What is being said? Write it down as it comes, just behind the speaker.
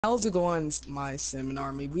How's it going, my Cinnamon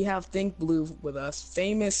Army? We have Think Blue with us,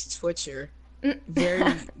 famous Twitcher.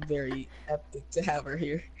 Very, very epic to have her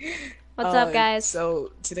here. What's up, Uh, guys?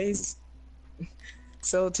 so today's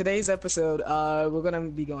today's episode, we're gonna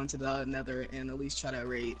be going to the Nether and at least try to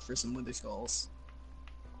raid for some Wither Skulls.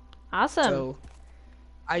 Awesome. So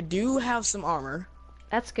I do have some armor.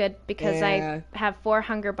 That's good because I have 4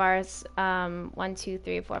 hunger bars. 1, 2,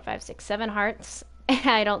 3, 4, 5, 6, 7 hearts.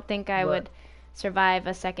 I don't think I would survive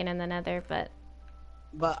a second in the Nether, but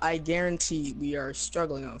I guarantee we are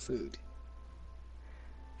struggling on food.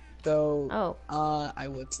 So, I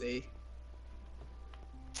would say,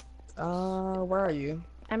 where are you?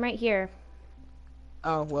 I'm right here.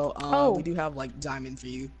 Oh, well, we do have, like, diamond for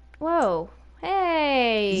you. Whoa.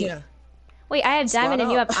 Hey. Yeah. Wait, I have diamond and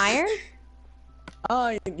you have iron?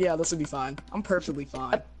 Yeah, this would be fine. I'm perfectly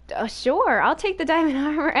fine. Sure. I'll take the diamond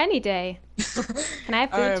armor any day. Can I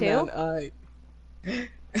have food too?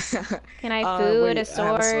 Can I have food, a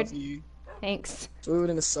sword? Thanks.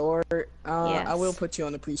 Food and a sword. Yes. I will put you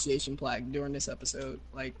on appreciation plaque during this episode.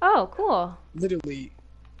 Like, oh, cool. Literally,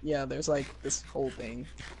 yeah, there's like this whole thing.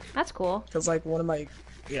 That's cool. Cause like one of my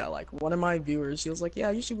viewers, she was like,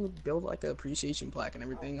 yeah, you should build like an appreciation plaque and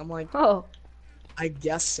everything. I'm like, oh, I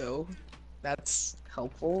guess so. That's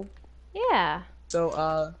helpful. Yeah. So,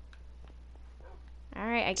 all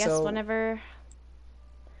right, I guess whenever.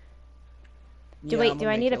 Do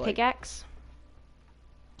I need a pickaxe?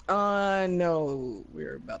 No,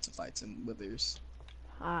 we're about to fight some withers.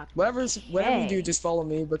 Okay. Whatever you do, just follow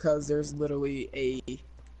me because there's literally a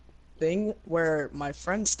thing where my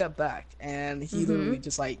friend stepped back and he literally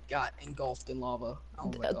just like got engulfed in lava. I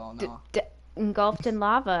was like, oh no. Engulfed in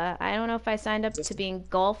lava? I don't know if I signed up to be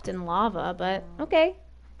engulfed in lava, but okay,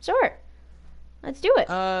 sure. Let's do it.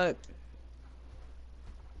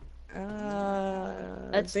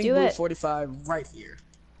 Let's do it. 45 right here.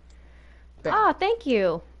 Ah, thank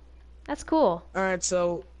you. That's cool. Alright,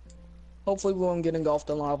 so hopefully we won't get engulfed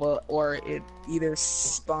in lava or it either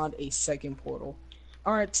spawned a second portal.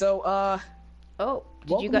 Alright, so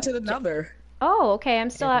welcome to the Nether. Oh, okay, I'm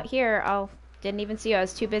still out here. Didn't even see you. I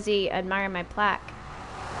was too busy admiring my plaque.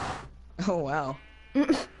 Oh wow.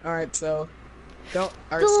 Alright, so step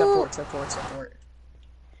forward.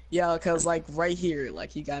 Yeah, cause like right here,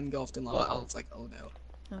 like he got engulfed in lava. I was like, oh no.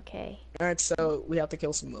 Okay. Alright, so we have to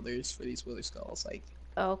kill some withers for these wither skulls, like.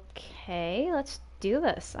 Okay, let's do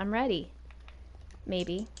this. I'm ready.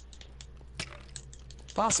 Maybe.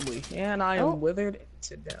 Possibly. And I am withered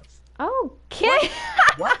to death. Okay.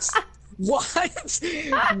 What? What?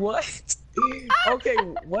 What? Okay,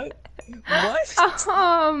 what?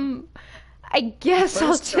 I guess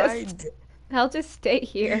I'll just stay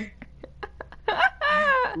here.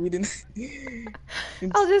 We didn't.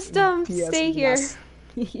 I'll just stay here.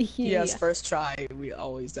 Yes, first try, we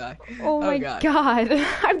always die. Oh my god.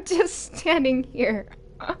 I'm just standing here.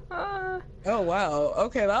 Oh wow.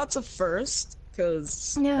 Okay, that's a first,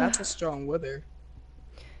 cause that's a strong wither.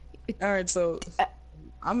 All right, so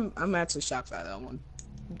I'm actually shocked by that one.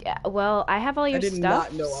 Yeah, well, I have all your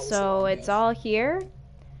stuff, so it's all here.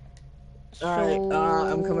 All right,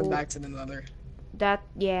 I'm coming back to the Nether.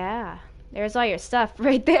 There's all your stuff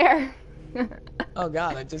right there. Oh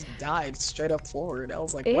god, I just died straight up forward. I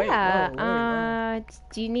was like, wait.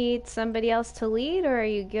 Do you need somebody else to lead, or are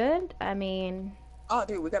you good? I mean. Oh,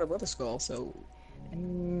 dude, we got a wither skull, so.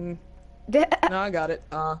 No, I got it.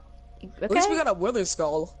 At least we got a wither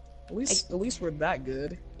skull. At least we're that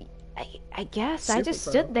good. I guess I just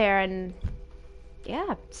stood there and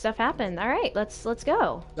yeah, stuff happened. All right, let's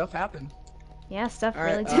go. Stuff happened. Yeah, stuff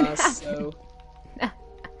really did happen. So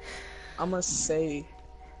I'm gonna say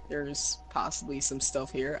there's possibly some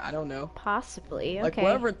stuff here. I don't know. Possibly. Okay. Like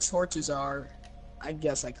wherever torches are, I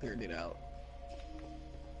guess I cleared it out.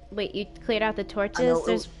 Wait, you cleared out the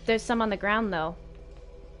torches? There's some on the ground though.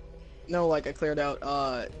 No, like I cleared out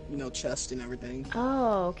chest and everything.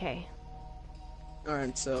 Oh, okay.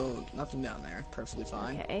 Alright, so nothing down there. Perfectly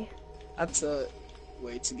fine. Okay. That's a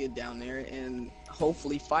way to get down there and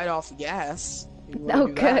hopefully fight off gas. Oh,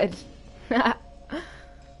 good.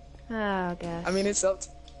 Oh, gosh. I mean, it's up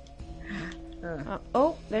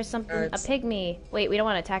oh, there's something. A pygmy. Wait, we don't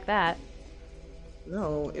want to attack that.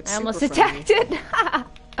 No, it's I almost attacked it.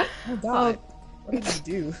 Oh, God. What did you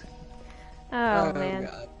do? Oh, man.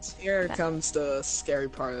 God. Here comes the scary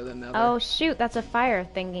part of the Nether. Oh, shoot. That's a fire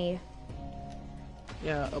thingy.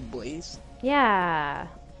 Yeah, a blaze? Yeah.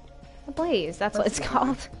 A blaze. That's what it's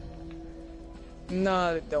called.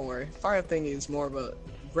 No, don't worry. Fire thingy is more of a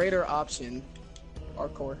greater option.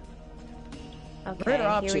 Hardcore. Okay,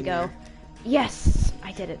 here we go. Yes!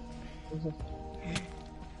 I did it.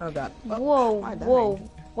 Oh, God. Whoa, whoa.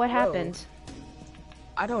 What Whoa. happened?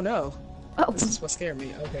 I don't know. Oh. This is what scared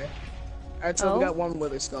me. Okay. Alright, so we got one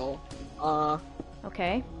wither skull.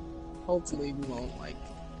 Okay. Hopefully we won't, like,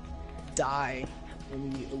 die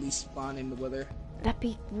when we at least spawn in the wither. That'd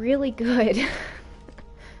be really good.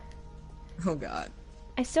 Oh god.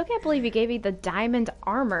 I still can't believe you gave me the diamond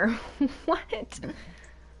armor. What?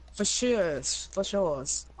 For sure. For sure.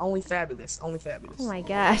 Only fabulous. Only fabulous. Oh my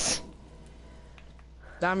gosh.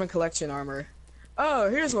 Diamond collection armor. Oh,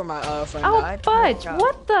 here's where my friend Oh, died. fudge! Oh,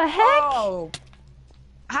 what the heck? Oh!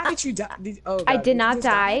 How did you die? Oh, god. I did not you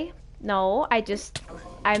die. No,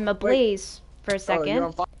 I'm ablaze for a second. Oh, you're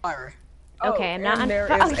on fire. Okay, I'm not on fire.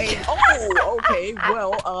 Oh, okay.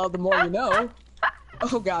 Well, the more you know.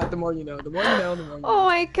 Oh god, the more you know. The more you know, the more you know. Oh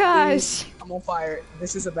my gosh. I'm on fire.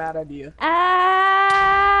 This is a bad idea.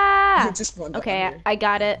 Ah! Just one okay, I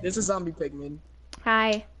got it. This is zombie pigman.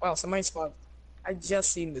 Hi. Wow, somebody spawned. I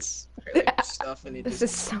just seen this stuff and it This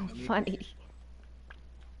just is so funny.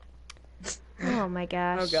 Oh my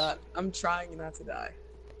gosh. Oh god, I'm trying not to die.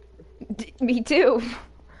 Me too.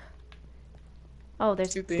 Oh,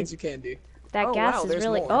 there's two things you can't do. That gas wow, is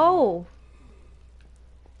really. more. Oh.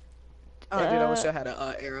 Oh, dude, I wish I had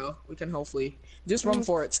a arrow. We can hopefully just run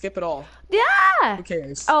for it. Skip it all. Yeah. Who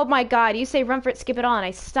cares? Oh my god, you say run for it, skip it all, and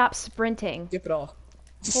I stop sprinting. Skip it all.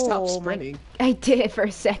 Just stop sprinting. I did for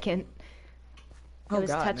a second. Oh, it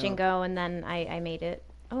was god, touch and go, and then I made it.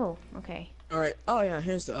 Oh, okay. All right. Oh yeah,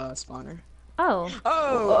 here's the spawner. Oh.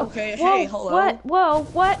 Oh, okay. Whoa, hey, hello. What? Whoa,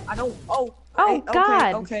 what? I don't. Oh. Oh hey,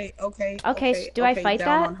 god. Okay. Okay. Do I fight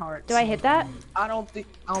that? Do I hit that? I don't think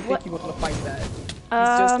you want to fight that.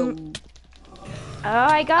 Oh,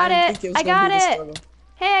 I got it. I got it.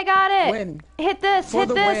 Hey, I got it. Win. Hit this. For Hit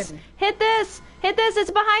the this. win. Hit this. Hit this.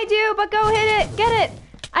 It's behind you, but go hit it. Get it.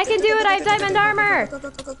 I can do it. I have diamond armor.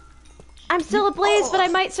 I'm still ablaze, but I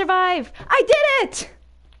might survive. I did it.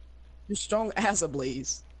 You're strong as a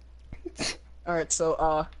blaze. All right,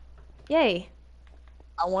 so Yay.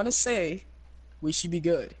 I want to say we should be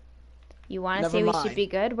good. You want to say we should be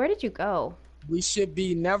good? Where did you go? We should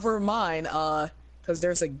be never mind, because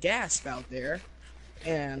there's a gasp out there,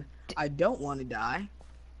 and I don't want to die.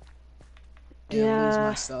 And lose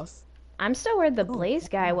my stuff. I'm still where the blaze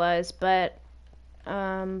guy was, but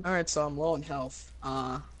All right, so I'm low in health.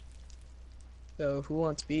 So who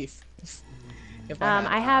wants beef? If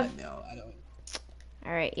I have. No, I don't.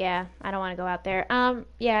 All right, yeah, I don't want to go out there.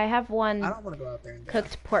 Yeah, I have one. I don't want to go out there and die.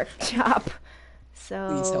 Cooked pork chop. So.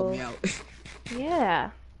 Please help me out. Yeah.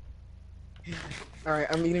 All right,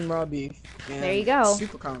 I'm eating raw beef. And there you go.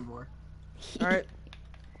 Super carnivore. All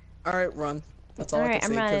right, run. That's all I can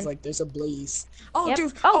say because like there's a blaze. Oh, yep.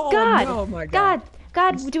 dude. Oh God. No, my God.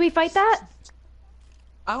 God, do we fight that?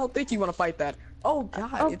 I don't think you want to fight that. Oh God,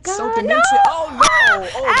 oh, it's God. so dimensional. No! Oh no!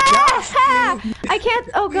 Oh God! I can't.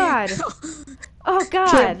 Oh God. Oh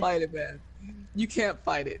God. You can't fight it, man. You can't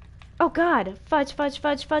fight it. Oh God. Fudge, fudge,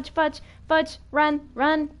 fudge, fudge, fudge, fudge. Run,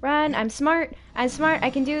 run, run. I'm smart. I'm smart. I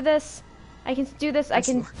can do this. I can do this. I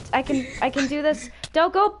can do this.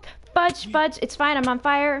 Don't go. Fudge, fudge. It's fine. I'm on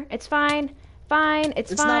fire. It's fine. Fine.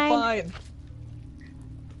 It's fine. It's not fine.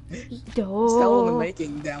 It's hell in the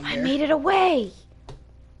making down there. I made it away.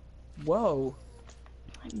 Whoa.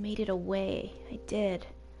 I made it away. I did.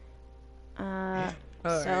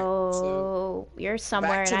 So you're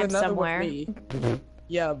somewhere and I'm somewhere.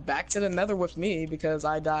 Yeah, back to the nether with me because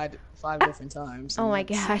I died 5 different times. Oh my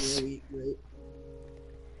gosh. Really great.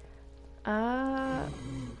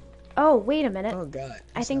 Oh, wait a minute. Oh god.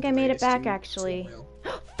 I think I made it back actually.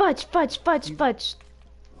 Fudge, fudge, fudge, fudge.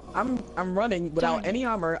 I'm running without any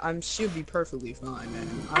armor. I should be perfectly fine,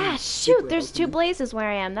 man. Shoot, there's 2 blazes where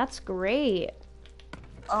I am. That's great.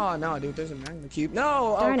 Oh no, dude, there's a magma cube.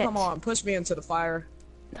 No, come on, push me into the fire.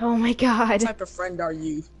 Oh my god. What type of friend are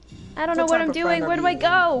you? I don't know what I'm doing. Where do I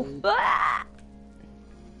go?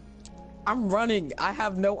 I'm running. I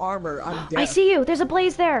have no armor. I'm dead. I see you. There's a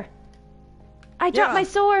blaze there. I dropped my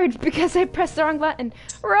sword because I pressed the wrong button.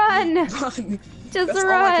 Run! Run. Just That's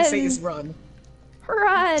run. all I can say is run.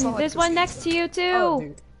 Run! There's one next to you too. Oh,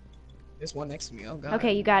 dude. There's one next to me. Oh god.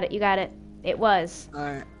 Okay, you got it. You got it. It was.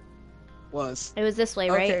 Alright. It was this way,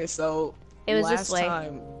 right? Okay, so it was last this way.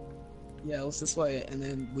 Time, yeah, it was this way, and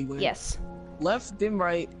then we went left, then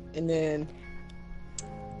right, and then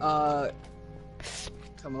Komodo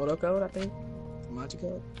code, I think. Komachi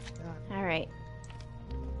code. All right.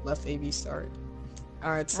 Left AB start.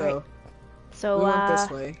 All right, so we went this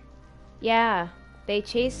way. Yeah, they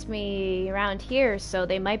chased me around here, so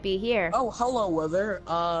they might be here. Oh, hello, Wither.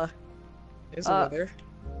 There's a Wither.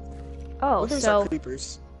 Oh, Withers so are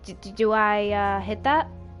creepers. Do I hit that?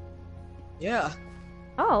 Yeah.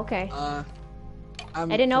 Oh, okay. I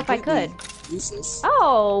didn't know if I could. Useless.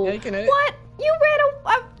 Oh, Yeah, you can hit it. what? You ran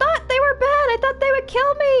I thought they were bad. I thought they would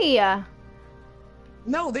kill me.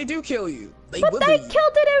 No, they do kill you. They But wither they you.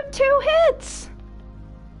 killed it in 2 hits.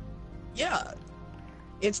 Yeah.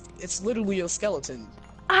 It's literally a skeleton.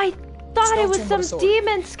 I thought it was Skeleton some with a sword.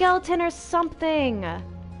 demon skeleton or something.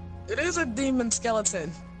 It is a demon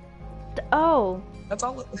skeleton. Oh. That's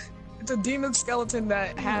all. It's a demon skeleton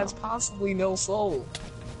that has possibly no soul.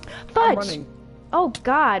 I'm Fudge. running. Oh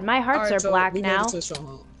God, my hearts Alright, are so black we made now. it to the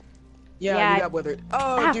stronghold. Yeah, Yeah. you got withered.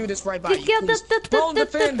 Oh, Ah. dude, it's right by you. Please. Bone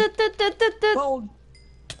defend. Bone.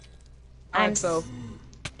 I'm Alright,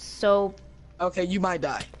 so. okay, you might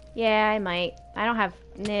die. Yeah, I might. I don't have.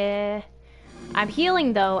 Nah. I'm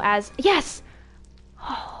healing though. As yes.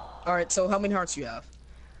 Alright, so how many hearts do you have?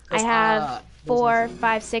 I have 4,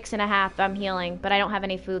 5, 6.5. I'm healing, but I don't have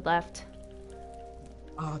any food left.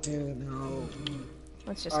 Oh, dude, no.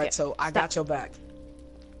 Let's just Alright, so I got your back.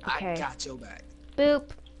 Okay. I got your back. Boop.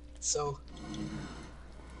 So,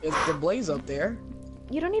 is the blaze up there?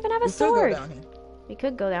 You don't even have a We could sword. go down here. We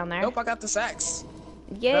could go down there. Nope, I got this axe.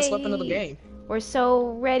 Yay. Best weapon of the game. We're so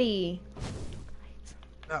ready.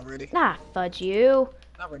 Not ready. Nah, fudge you.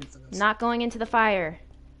 Not ready for this. Not going into the fire.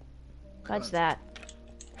 Fudge that.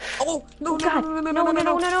 Oh no! God.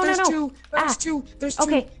 No. There's two. There's two. There's two.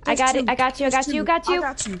 Okay, I got it. I got you. I got you. Got you. I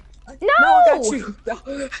got you. No! I got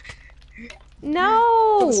you.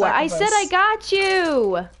 No! For the I said I sacrifice. got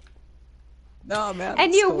you. No, man.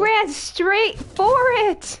 And that's you cool. ran straight for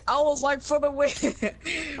it. I was like, for the win.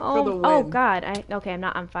 For the win. Oh God. Okay, I'm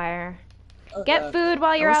not on fire. Oh, Get God. food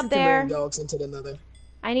while I you're wish out we could there. bring dogs into the nether. We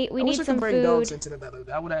I need wish we some could bring dogs food. into the nether.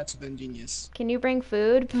 That would have been genius. Can you bring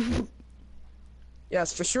food?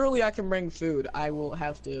 Yes, for surely I can bring food. I will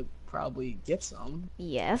have to probably get some.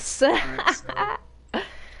 Yes. Alright, so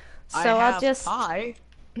I I'll have just pie.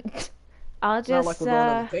 I'll Not like just we're going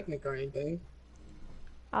on a picnic or anything.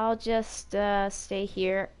 I'll just stay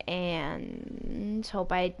here and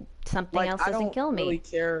hope something else I doesn't don't kill me. really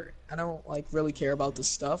care. I don't really care about this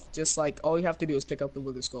stuff. Just like all you have to do is pick up the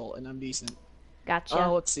wither skull, and I'm decent. Gotcha.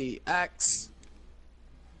 Let's see. Axe.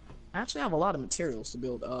 I actually have a lot of materials to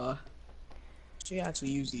build. Should actually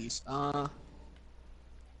use these.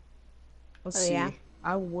 Let's see. Yeah.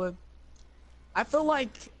 I feel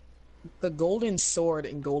like the golden sword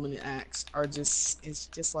and golden axe it's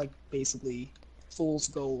just like basically fool's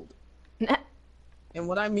gold. And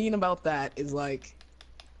what I mean about that is like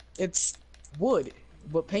it's wood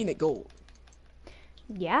but painted gold.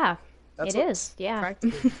 Yeah, That's it is. Yeah.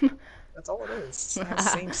 Practically. That's all it is. It has the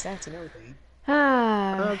same stats and everything.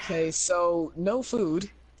 Ah. Okay, so no food.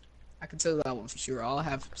 I can tell that one for sure. All I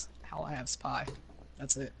have is pie.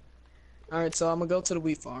 That's it. Alright, so I'm gonna go to the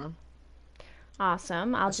wheat farm.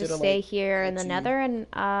 Awesome. I'll just should've, stay like, here in the told you. nether and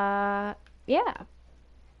yeah.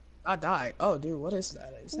 I died. Oh dude, what is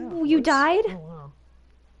that? Is that a Ooh, you horse? died? Oh wow.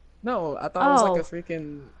 No, I thought it was like Oh. a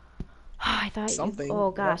freaking I thought something. you.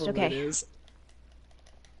 Oh gosh. whatever it Okay. is.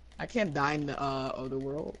 I can't die in the other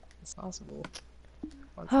world. It's possible.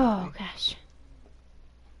 Oh gosh.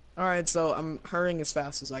 Alright, so I'm hurrying as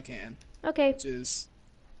fast as I can, Okay. which is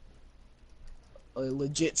a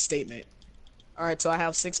legit statement. Alright, so I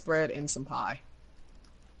have 6 bread and some pie.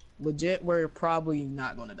 Legit, we're probably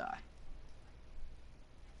not gonna die.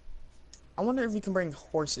 I wonder if you can bring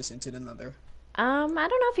horses into the nether. I don't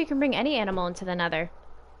know if you can bring any animal into the nether.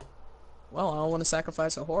 Well, I don't want to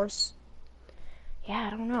sacrifice a horse. Yeah, I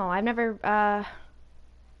don't know. I've never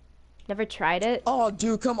tried it. Oh,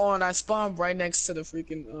 dude, come on. I spawned right next to the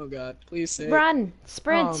freaking... Oh, God. Please say... Run,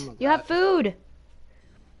 sprint. Oh, my You have food.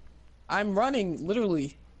 I'm running,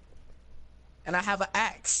 literally. And I have an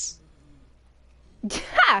axe.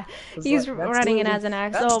 He's that's running in doing as an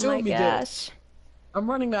axe. that's Oh doing my me good. gosh. I'm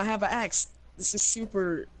running, I have an axe. This is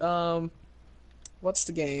super... What's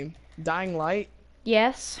the game? Dying Light?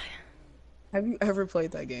 Yes, Have you ever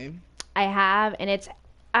played that game? I have, and it's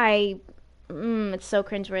so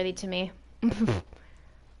cringeworthy to me.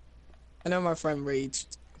 I know my friend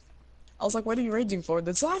raged. I was like, what are you raging for?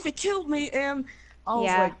 The zombie killed me, and I was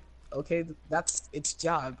Yeah. like, okay, that's its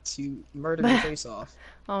job to murder your face off.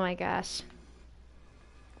 Oh my gosh.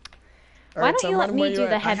 All Why right, don't so you I'm let running me where do you're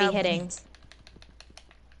the at. I heavy have hitting? these-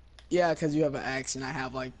 Yeah, because you have an axe, and I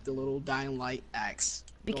have like the little dying light axe.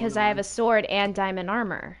 Because I have a sword and diamond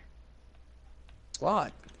armor.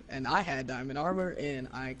 squad, and I had diamond armor, and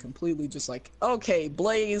I completely just like, okay,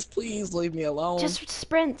 Blaze, please leave me alone. Just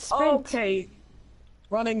sprint. Okay,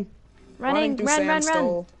 running Running, through run.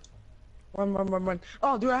 sandstone. Run.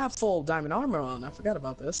 Oh, dude, I have full diamond armor on. I forgot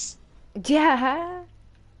about this. Yeah.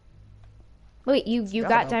 Wait, you Forgot got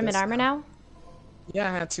about diamond this armor now. now? Yeah,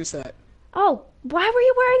 I had 2 set. Oh, why were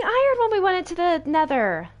you wearing iron when we went into the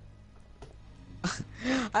nether?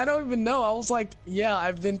 I don't even know. I was like, yeah,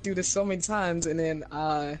 I've been through this so many times, and then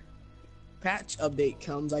patch update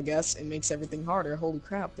comes, I guess, and makes everything harder. Holy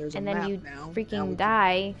crap! There's a And then map you now. Now freaking we can.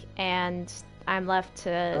 die, and I'm left to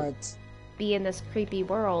Alright, be in this creepy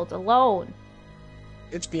world alone.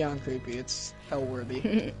 it's beyond creepy. It's hell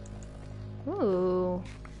worthy. Ooh,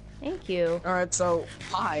 thank you. Alright, so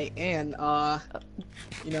hi, and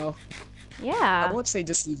you know, I Yeah. would say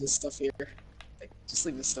just leave this stuff here. Like, just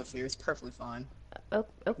leave this stuff here. It's perfectly fine. Okay.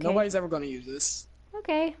 Nobody's ever gonna use this.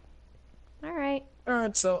 Okay. All right.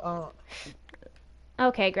 Alright, so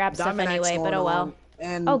Okay, grab stuff diamond axe anyway, but going oh well. on,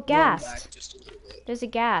 and Oh, run back ghast. just a little bit. There's a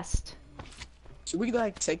ghast. Should we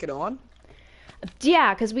like take it on?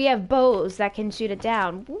 Yeah, because we have bows that can shoot it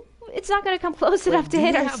down. It's not gonna come close enough to Do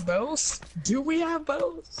hit we us. have bows? Do we have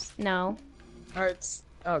bows? No. Alright.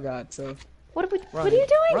 Oh god, so What are running. you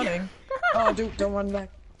doing? Running. Oh, dude, don't run back.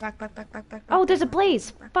 Back. Oh, there's a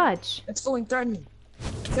blaze. Fudge. It's feeling threatening.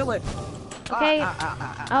 Kill it. Okay.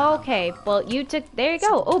 Okay. Well, you took. There you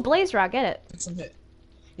go. Oh, blaze rock. Get it. It's a hit.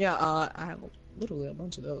 Yeah, I have literally a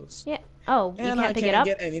bunch of those. Yeah. Oh, you And can't I pick can't it up.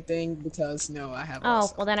 get anything because no, I have.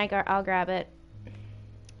 Oh, well then I'll grab it.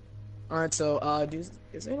 All right, so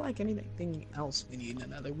is there like anything else we need in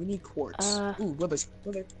another? We need quartz. Ooh, wither.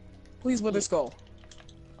 Please, wither skull.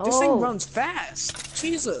 This thing Oh, runs fast.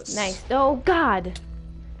 Jesus. nice. Oh God.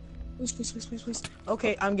 Please.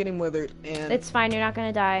 Okay, I'm getting withered, and It's fine. You're not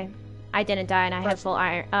gonna die. I didn't die, and I have That's- full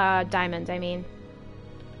iron. Diamond. I mean.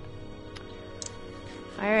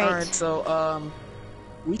 All right. all right, so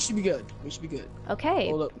we should be good. Okay.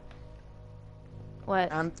 Hold up.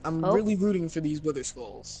 What? I'm Oh. really rooting for these wither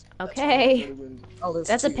skulls. That's what I'm Okay. really rooting- Oh, there's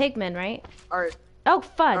That's a two. pigman, right? All right. Oh,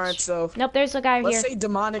 fudge. All right, so Nope. There's a guy here. let's say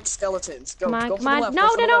demonic skeletons. Go, Come on, go come for on. the left. No, go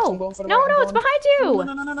for no, the left. no. I'm going for the No, right. no, I'm it's going- behind you.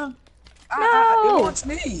 No. No. It wants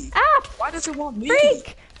me. Ah, Why does it want me?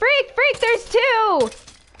 freak. There's two.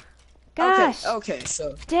 Gosh. Okay,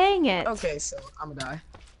 so Dang it. I'm gonna die.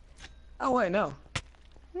 Oh wait, no.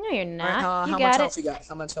 No, you're All not. right, You how much got health it. you got?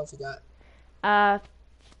 How much health you got?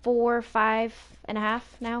 4, 5.5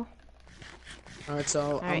 now. All right,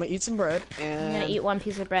 so I'm right. gonna eat some bread and I'm gonna eat one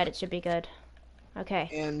piece of bread. It should be good. Okay.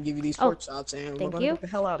 and give you these Oh, pork chops, and we're thank gonna you. get the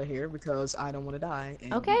hell out of here because I don't want to die.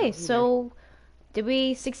 And you Okay. don't either. So, did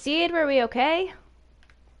we succeed? Were we okay?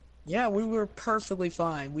 Yeah, we were perfectly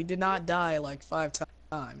fine. We did not die like 5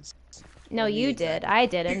 times. No, you did. exactly. I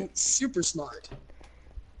didn't. Super smart.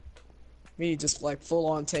 Me just like full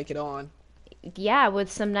on take it on. Yeah,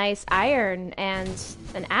 with some nice iron and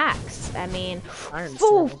an axe. I mean, Iron's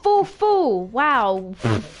foo, terrible. foo. Wow.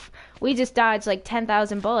 We just dodged like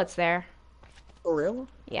 10,000 bullets there. For real?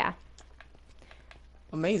 Yeah.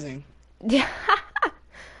 Amazing.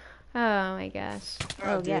 Oh my gosh.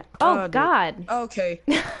 Oh dude. yeah. Oh Dude. God. Okay.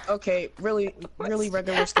 Really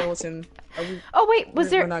regular skeleton. Are we, Oh wait, was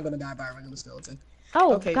we're there? not gonna die by a regular skeleton.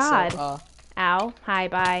 Oh Okay, God. so Ow. Hi.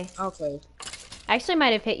 Bye. okay. I actually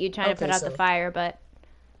might have hit you trying to put Okay, out the so- fire, but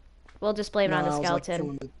we'll just blame it on No, the I was, like, skeleton.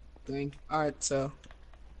 killing the thing. Alright, so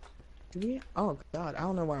do we oh god, I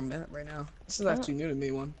don't know where I'm at right now. This is actually new to me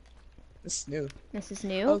This is new. This is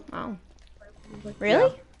new. Oh. Oh.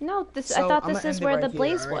 Really? Yeah, No. I So, thought I'ma this is end it where right the here,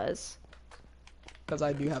 blaze alright? was. because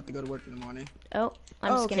I do have to go to work in the morning. Oh,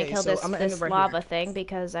 I'm just gonna Okay, kill so this I'ma end it this right lava here. thing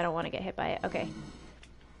because I don't want to get hit by it. Okay.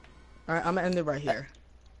 Alright, I'm gonna end it right here.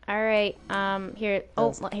 All right. Here.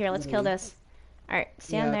 Oh, That's here. Let's kill literally- this. All right.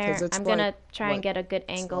 Stand Yeah, 'cause there. it's I'm gonna like, try and what, get a good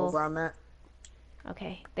 12 angle. where I'm at.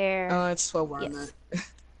 Okay. There. It's 12 where I'm Yes. at.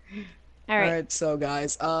 All right. Alright, so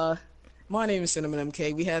guys, my name is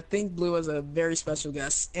CinnamonMK. We had Think Blue as a very special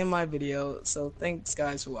guest in my video, so thanks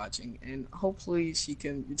guys for watching, and hopefully she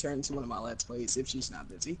can return to one of my Let's Plays if she's not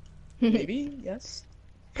busy. Maybe, yes.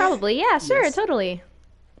 Probably. Yeah. Sure. Yes. Totally.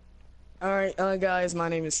 Alright, guys, my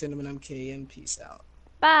name is CinnamonMK, and peace out.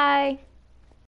 Bye.